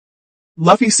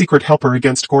Luffy's secret helper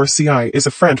against Gorosei is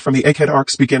a friend from the Egghead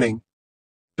arc's beginning.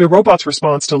 The robot's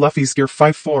response to Luffy's Gear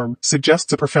 5 form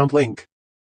suggests a profound link.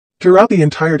 Throughout the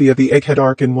entirety of the Egghead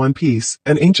arc in One Piece,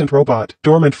 an ancient robot,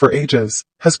 dormant for ages,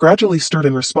 has gradually stirred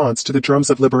in response to the drums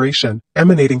of liberation,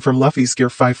 emanating from Luffy's Gear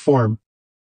 5 form.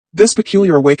 This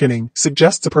peculiar awakening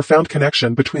suggests a profound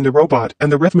connection between the robot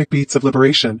and the rhythmic beats of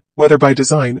liberation, whether by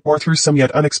design or through some yet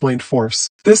unexplained force.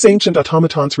 This ancient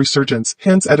automaton's resurgence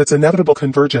hints at its inevitable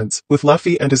convergence with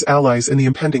Luffy and his allies in the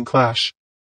impending clash.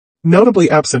 Notably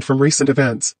absent from recent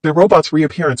events, the robot's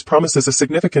reappearance promises a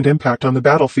significant impact on the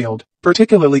battlefield,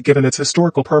 particularly given its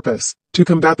historical purpose, to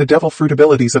combat the devil fruit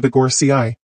abilities of the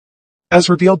Gorosei. As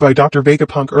revealed by Dr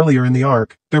Vegapunk earlier in the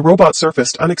arc, the robot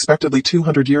surfaced unexpectedly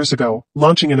 200 years ago,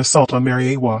 launching an assault on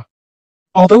Mariewa.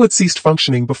 Although it ceased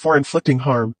functioning before inflicting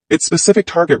harm, its specific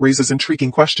target raises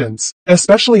intriguing questions,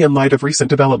 especially in light of recent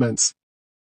developments.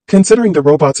 Considering the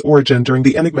robot's origin during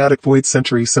the enigmatic Void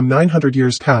Century some 900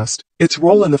 years past, its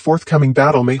role in the forthcoming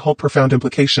battle may hold profound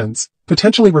implications,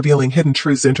 potentially revealing hidden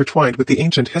truths intertwined with the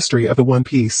ancient history of the One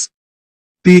Piece.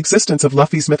 The existence of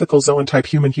Luffy's mythical Zoan-type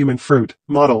human-human fruit,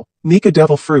 model, Nika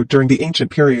Devil Fruit during the ancient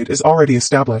period is already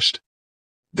established.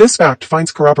 This fact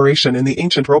finds corroboration in the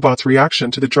ancient robot's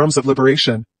reaction to the drums of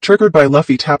liberation, triggered by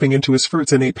Luffy tapping into his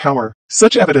fruit's innate power.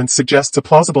 Such evidence suggests a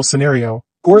plausible scenario.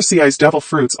 Gorosei's devil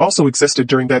fruits also existed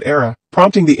during that era,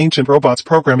 prompting the ancient robot's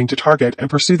programming to target and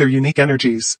pursue their unique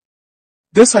energies.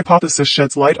 This hypothesis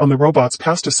sheds light on the robot's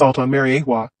past assault on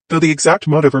Mariewa, though the exact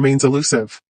motive remains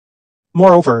elusive.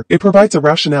 Moreover, it provides a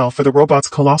rationale for the robot's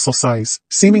colossal size,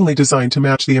 seemingly designed to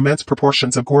match the immense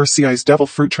proportions of Gorosei's devil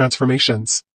fruit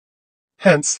transformations.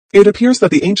 Hence, it appears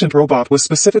that the ancient robot was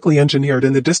specifically engineered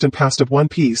in the distant past of One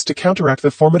Piece to counteract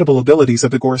the formidable abilities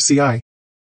of the Gorosei.